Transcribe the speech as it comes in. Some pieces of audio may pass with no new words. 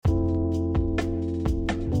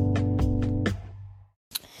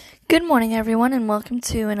Good morning, everyone, and welcome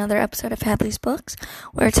to another episode of Hadley's Books,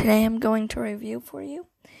 where today I'm going to review for you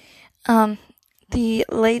the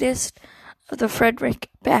latest of the Fredrik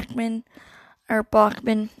Backman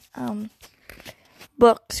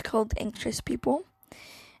books called Anxious People.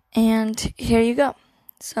 And here you go.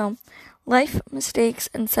 So, life, mistakes,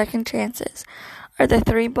 and second chances are the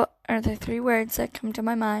three words that come to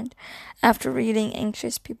my mind after reading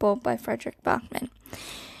Anxious People by Fredrik Backman.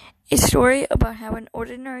 A story about how an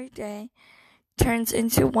ordinary day turns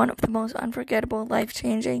into one of the most unforgettable,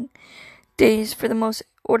 life-changing days for the most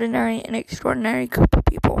ordinary and extraordinary group of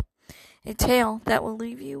people. A tale that will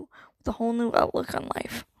leave you with a whole new outlook on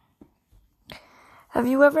life. Have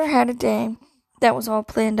you ever had a day that was all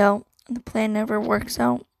planned out and the plan never works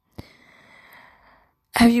out?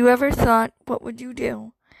 Have you ever thought, what would you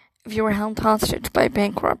do if you were held hostage by a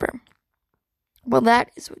bank robber? Well, that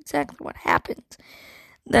is exactly what happens.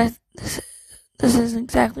 This is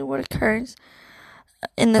exactly what occurs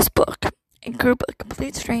in this book. A group of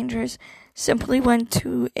complete strangers simply went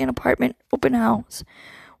to an apartment open house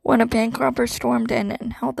when a bank robber stormed in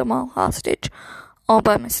and held them all hostage, all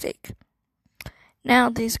by mistake. Now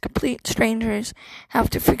these complete strangers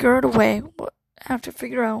have to figure out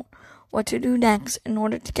what to do next in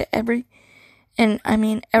order to get everyone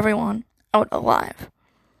out alive.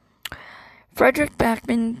 Fredrik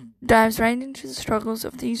Backman dives right into the struggles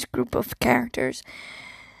of these group of characters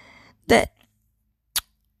that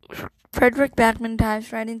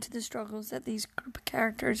these group of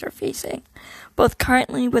characters are facing, both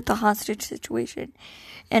currently with the hostage situation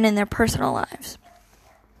and in their personal lives.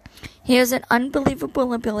 He has an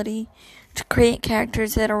unbelievable ability to create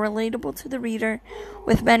characters that are relatable to the reader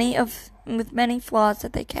with many flaws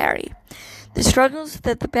that they carry. The struggles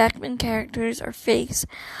that the Backman characters face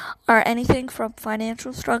are anything from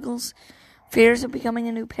financial struggles, fears of becoming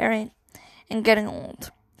a new parent, and getting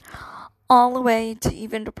old, all the way to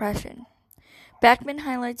even depression. Backman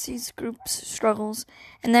highlights these groups' struggles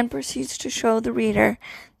and then proceeds to show the reader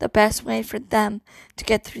the best way for them to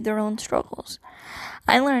get through their own struggles.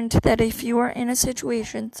 I learned that if you are in a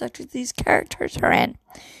situation such as these characters are in,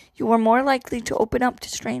 you are more likely to open up to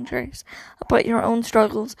strangers about your own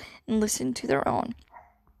struggles and listen to their own.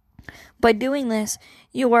 By doing this,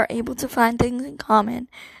 you are able to find things in common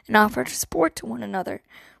and offer support to one another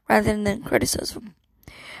rather than criticism.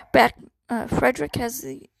 Fredrik has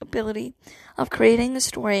the ability of creating a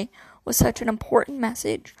story with such an important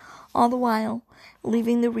message, all the while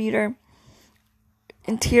leaving the reader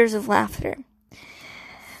in tears of laughter.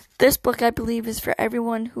 This book, I believe, is for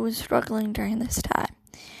everyone who is struggling during this time,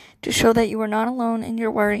 to show that you are not alone in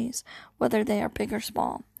your worries, whether they are big or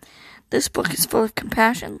small. This book is full of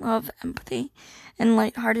compassion, love, empathy, and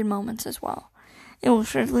lighthearted moments as well. It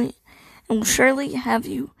surely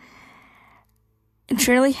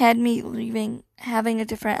had me having a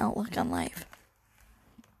different outlook on life.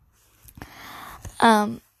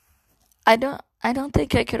 I don't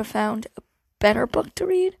think I could have found a better book to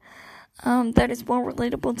read that is more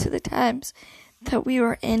relatable to the times that we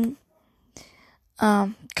are in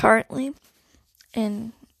currently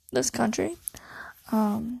in this country.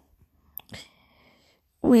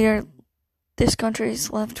 This country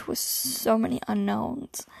is left with so many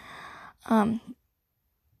unknowns,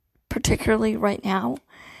 particularly right now,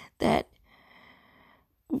 that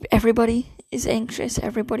everybody is anxious,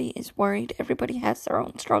 everybody is worried, everybody has their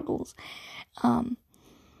own struggles,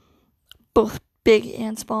 both big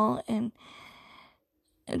and small, and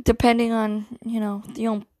depending on,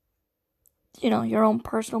 your own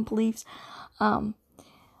personal beliefs,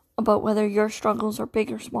 about whether your struggles are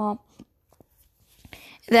big or small,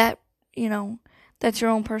 that's your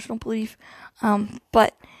own personal belief,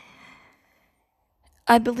 but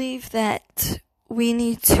I believe that we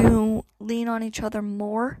need to lean on each other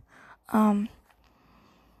more, and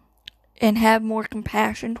have more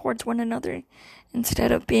compassion towards one another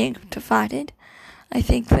instead of being divided. I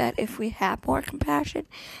think that if we have more compassion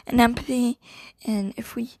and empathy, and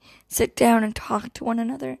if we sit down and talk to one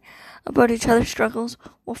another about each other's struggles,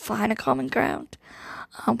 we'll find a common ground.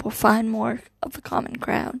 We'll find more of a common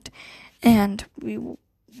ground, and we will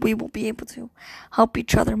be able to help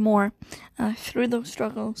each other more through those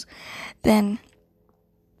struggles than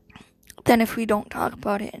if we don't talk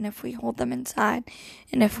about it, and if we hold them inside,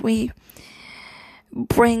 and if we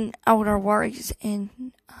bring out our worries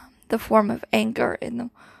in the form of anger, in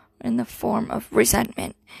the form of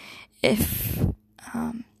resentment.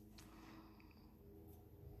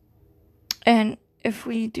 And if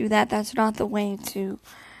we do that, that's not the way to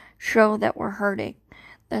show that we're hurting.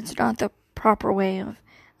 That's not the proper way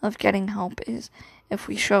of getting help, is if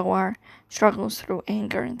we show our struggles through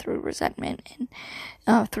anger and through resentment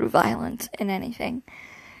and through violence and anything.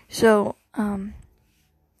 So,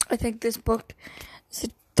 I think this book is a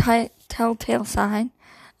telltale sign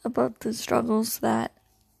about the struggles that,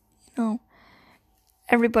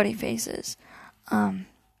 everybody faces. And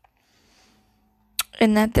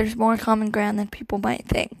that there's more common ground than people might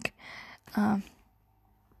think. And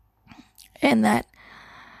that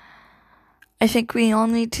I think we all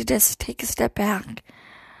need to just take a step back,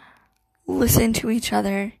 listen to each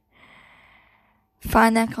other,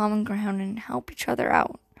 find that common ground, and help each other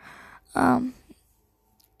out. And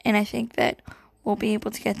I think that we'll be able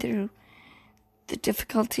to get through the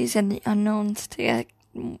difficulties and the unknowns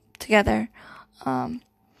together.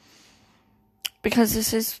 Because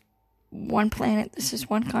this is one planet, this is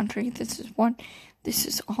one country, this is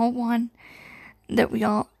all one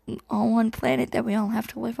one planet that we all have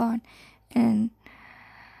to live on and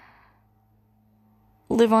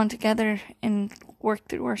live on together and work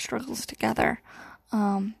through our struggles together,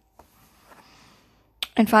 and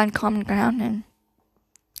find common ground. And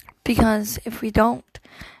because if we don't,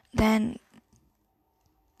 then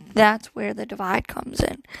that's where the divide comes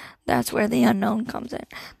in. That's where the unknown comes in.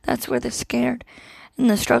 That's where the scared and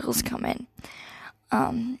the struggles come in.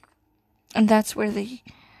 And that's where the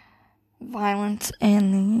violence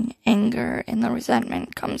and the anger and the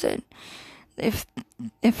resentment comes in. If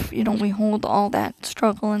we hold all that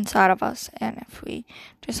struggle inside of us, and if we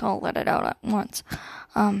just all let it out at once,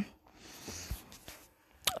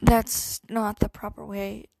 that's not the proper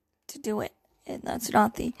way to do it. And that's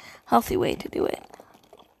not the healthy way to do it.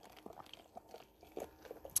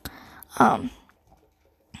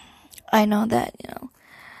 I know that,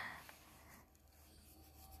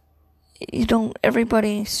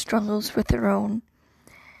 everybody struggles with their own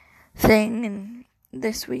thing, and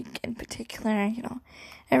this week in particular,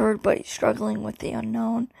 everybody's struggling with the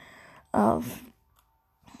unknown of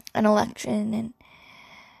an election, and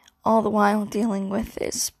all the while dealing with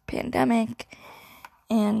this pandemic,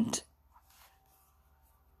 and,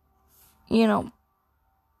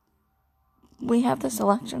 we have this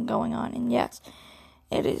election going on, and yes,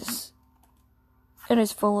 it is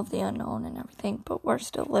full of the unknown and everything, but we're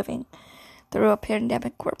still living through a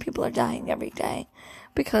pandemic where people are dying every day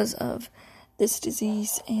because of this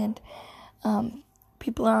disease, and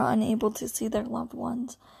people are unable to see their loved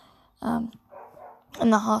ones in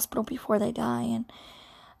the hospital before they die,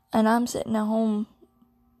 and I'm sitting at home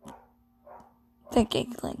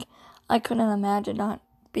thinking, I couldn't imagine not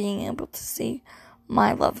being able to see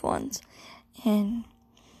my loved ones in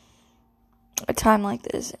a time like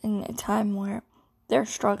this, in a time where they're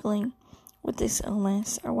struggling with this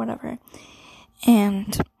illness or whatever,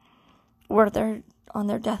 and where they're on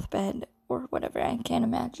their deathbed or whatever. I can't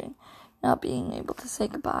imagine not being able to say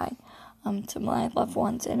goodbye to my loved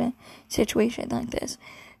ones in a situation like this.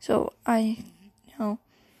 So I,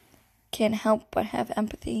 can't help but have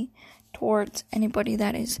empathy towards anybody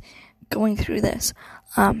that is going through this,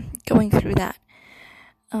 going through that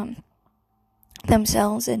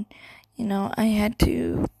themselves. And I had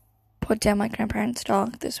to put down my grandparents'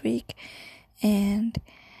 dog this week, and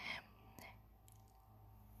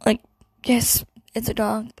yes, it's a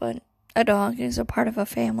dog, but a dog is a part of a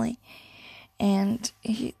family, and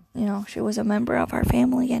she was a member of our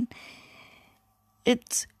family, and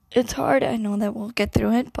it's hard. I know that we'll get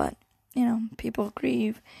through it, but people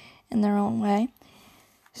grieve in their own way.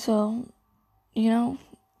 So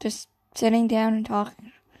just sitting down and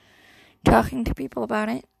talking to people about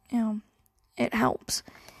it, it helps.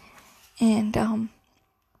 And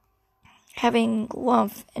having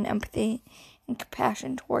love and empathy and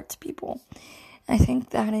compassion towards people, I think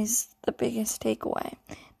that is the biggest takeaway,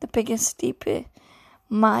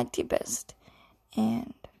 my deepest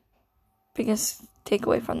and biggest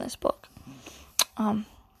takeaway from this book.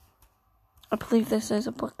 I believe this is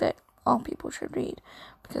a book that all people should read,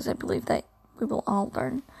 because I believe that we will all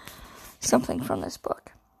learn something from this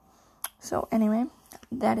book. So anyway,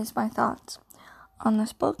 that is my thoughts on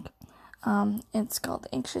this book. It's called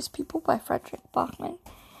Anxious People by Frederick Bachman,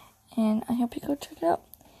 and I hope you go check it out.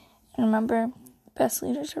 And remember, best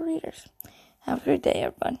leaders are readers. Have a great day,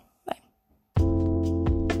 everyone.